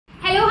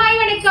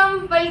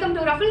Assalamualaikum, welcome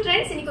to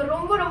RuffleTrends. இன்னைக்கு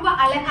ரொம்ப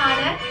அழகான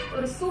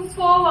ஒரு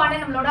சூப்பரான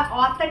நம்மளோட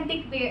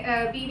authentic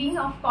weaving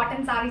of cotton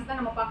sarees தான்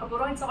நம்ம பார்க்க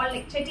போறோம். It's all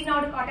like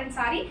Chetinad cotton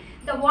saree.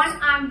 The one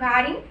I'm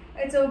wearing,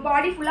 it's a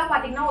body full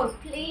பாத்தீங்கன்னா ஒரு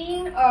plain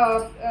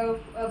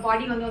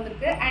body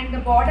வந்திருக்கு and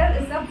the border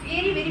is a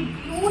very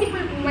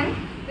beautiful woman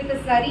with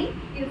a saree.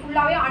 இது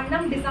ஃபுல்லாவே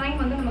அன்னம் டிசைன்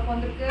வந்து நமக்கு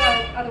வந்திருக்கு.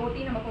 அத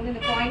ஒட்டி நமக்கு வந்து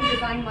இந்த coin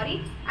டிசைன் மாதிரி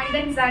and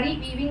then saree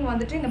weaving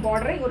வந்துட்டு இந்த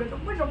border ஒரு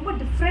ரொம்ப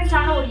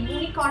டிஃபரண்டான ஒரு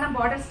யூனிக்கான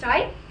border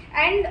style.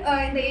 And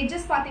in the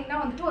edges பாத்தீங்கன்னா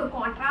வந்துட்டு ஒரு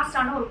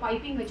கான்ட்ராஸ்டான ஒரு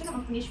பைப்பிங் வச்சு நம்ம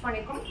finish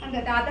பண்ணிருக்கோம். And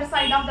the other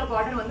side of the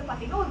border வந்து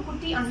பாத்தீங்கன்னா ஒரு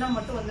குட்டி அன்னம்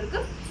மட்டும் வந்திருக்கு.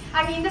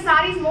 And இந்த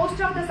sarees most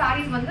of the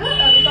sarees வந்து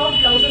without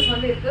blouses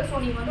வந்து இருக்கு. So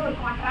நீங்க வந்து ஒரு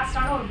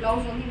கான்ட்ராஸ்டான ஒரு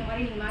blouse வந்து இந்த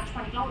மாதிரி நீங்க மேட்ச்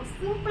பண்ணிக்கலாம். ஒரு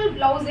simple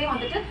blouseே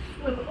வந்துட்டு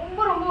உங்களுக்கு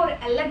ரொம்ப ஒரு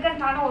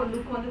எலகண்டான ஒரு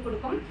லுக் வந்து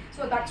கொடுக்கும்.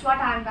 So that's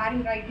what I am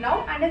wearing right now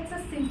and it's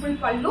a simple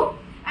pallu.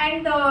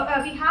 And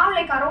we have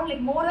like around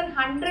like more than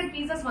 100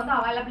 pieces வந்து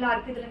available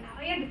இருக்கு. இதுல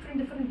நிறைய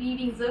different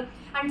weavings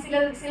and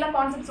சில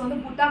concepts வந்து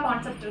butta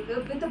concept இருக்கு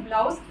with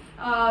blouse.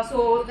 So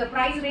the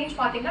price range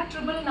பாத்தீங்கன்னா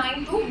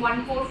 999 to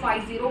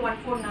 1450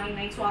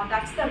 1499. So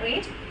that's the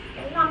range.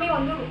 எல்லாமே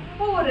வந்து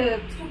ரொம்ப ஒரு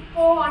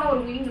சூப்பரான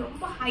ஒரு weaving,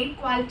 ரொம்ப high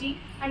quality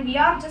and we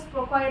are just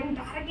procuring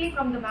directly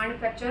from the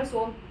manufacturer.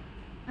 So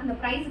அந்த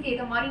பிரைஸ்க்கு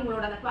ஏத்த மாதிரி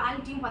உங்களோட அந்த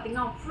குவாலிட்டியும்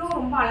பாத்தீங்கன்னா அவ்வளோ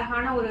ரொம்ப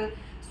அழகான ஒரு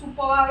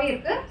சூப்பராவே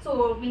இருக்கு. So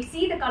we'll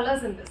see the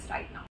colors in this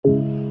right now.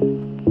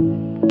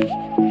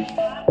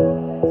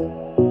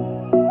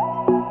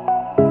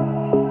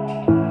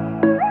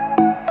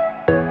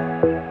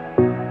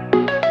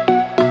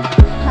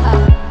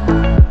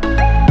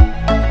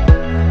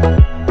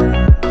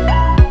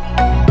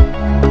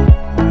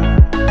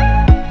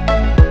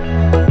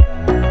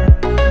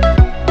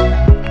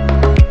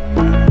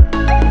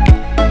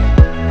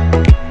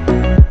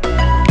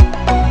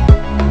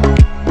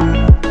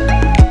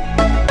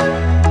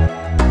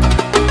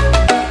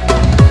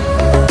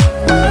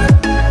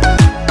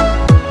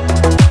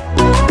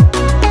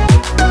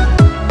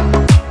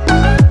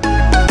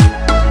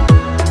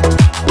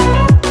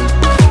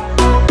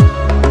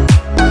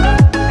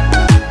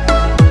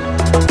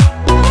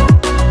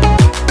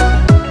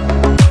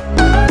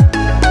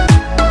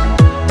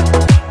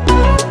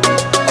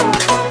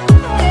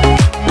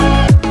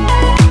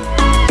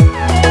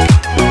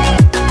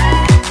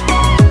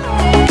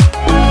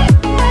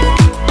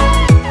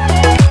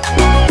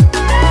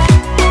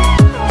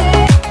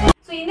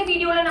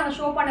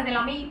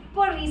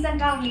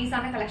 Release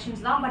on collections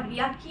now, but we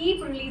are keep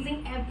releasing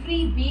every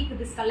week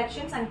these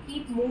collections and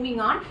keep moving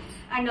on.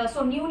 And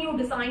so new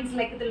designs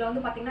like idhula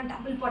vandu pathina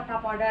double patta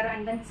border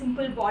and then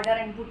simple border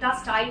and butta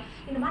style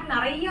indha mari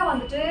nariya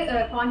vandu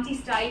conchi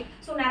style.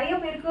 So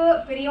nariya perku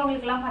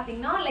periyavungalukku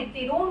pathina like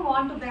they don't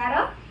want to wear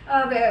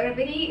a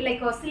very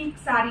like a silk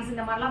sarees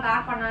இந்த மாதிரிலாம்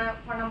வேர்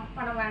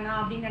பண்ண வேணாம்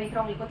அப்படின்னு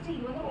நினைக்கிறவங்களுக்கு வந்து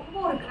இது வந்து ரொம்ப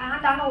ஒரு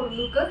கிராண்டான ஒரு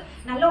லுக்,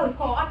 நல்ல ஒரு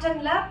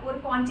காட்டன்ல ஒரு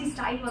காஞ்சி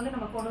ஸ்டைல் வந்து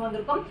நம்ம கொண்டு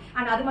வந்திருக்கோம்.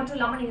 அண்ட் அது மட்டும்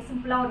இல்லாமல் நீங்கள்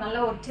சிம்பிளாக ஒரு நல்ல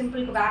ஒரு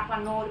டெம்பிளுக்கு வேர்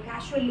பண்ணணும், ஒரு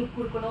கேஷுவல் லுக்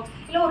கொடுக்கணும்,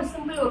 இல்லை ஒரு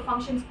சிம்பிள் ஒரு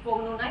ஃபங்க்ஷன்ஸ்க்கு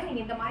போகணும்னா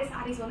நீங்கள் இந்த மாதிரி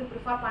சாரீஸ் வந்து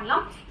ப்ரிஃபர்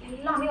பண்ணலாம்.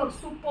 எல்லாமே ஒரு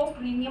சூப்பர்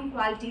ப்ரீமியம்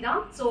குவாலிட்டி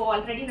தான். ஸோ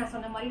ஆல்ரெடி நான்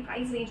சொன்ன மாதிரி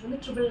ப்ரைஸ் ரேஞ்ச் வந்து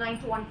 999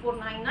 to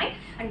 1499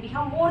 and we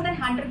have more than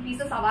 100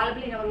 pieces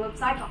available in our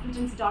website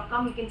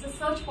RuffleTrends.com. You can just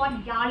search for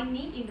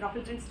Yalini in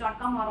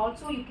RuffleTrends.com or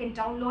also you can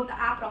download the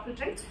app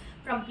RuffleTrends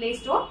from Play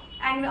Store.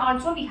 And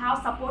also we have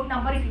support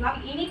number. If you have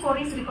any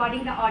queries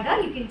regarding the order,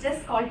 you can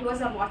just call to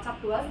us or WhatsApp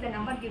to us, the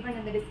number given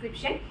in the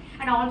description.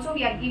 And also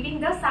we are giving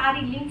the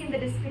saree link in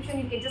the description.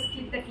 You can just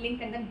click that link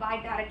and then buy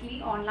directly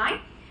online.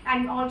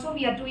 And also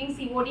we are doing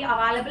COD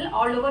available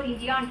all over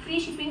India and free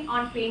shipping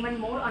on payment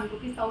mode on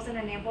 ₹1,000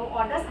 and above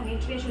orders, and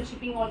international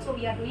shipping also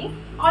we are doing.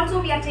 Also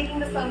we are taking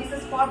the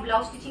services for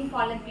blouse stitching,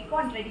 fall and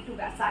pico and ready to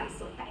wear sarees.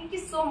 So thank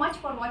you so much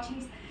for watching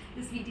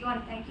this video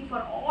and thank you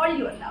for all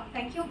your love.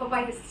 Thank you. Bye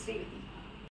bye. This is Sreevi.